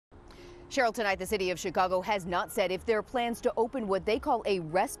Cheryl, tonight the city of Chicago has not said if their plans to open what they call a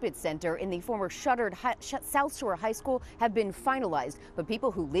respite center in the former shuttered South Shore High School have been finalized. But people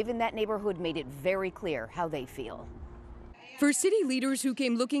who live in that neighborhood made it very clear how they feel. For city leaders who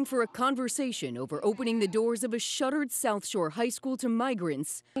came looking for a conversation over opening the doors of a shuttered South Shore High School to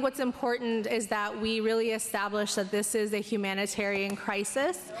migrants. What's important is that we really establish that this is a humanitarian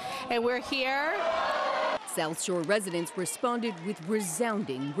crisis, and we're here. South Shore residents responded with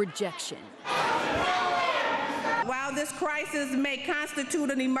resounding rejection. While this crisis may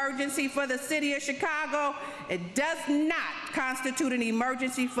constitute an emergency for the city of Chicago, it does not constitute an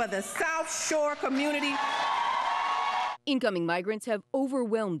emergency for the South Shore community. Incoming migrants have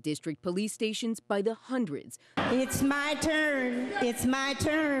overwhelmed district police stations by the hundreds. It's my turn. It's my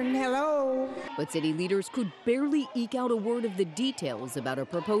turn. Hello. But city leaders could barely eke out a word of the details about a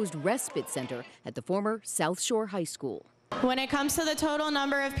proposed respite center at the former South Shore High School. When it comes to the total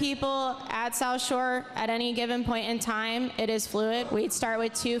number of people at South Shore at any given point in time, it is fluid. We'd start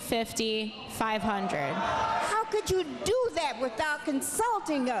with 250, 500. How could you do that without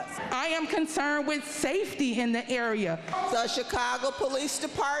consulting us? I am concerned with safety in the area. The Chicago Police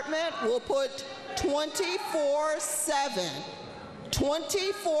Department will put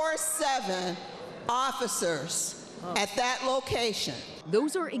 24/7 officers at that location.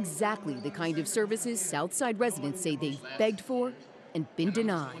 Those are exactly the kind of services Southside residents say they've begged for and been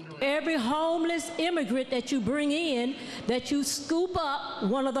denied. Every homeless immigrant that you bring in, that you scoop up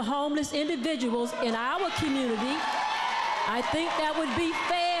one of the homeless individuals in our community, I think that would be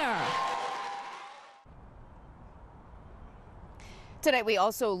fair. Tonight, we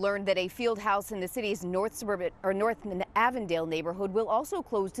also learned that a field house in the city's North Avondale neighborhood will also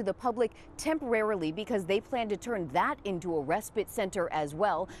close to the public temporarily because they plan to turn that into a respite center as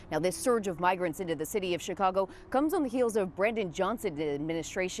well. Now, this surge of migrants into the city of Chicago comes on the heels of Brandon Johnson's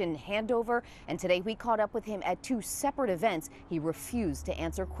administration handover. And today we caught up with him at two separate events. He refused to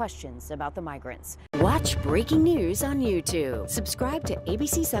answer questions about the migrants. Watch breaking news on YouTube. Subscribe to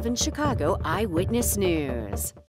ABC7 Chicago Eyewitness News.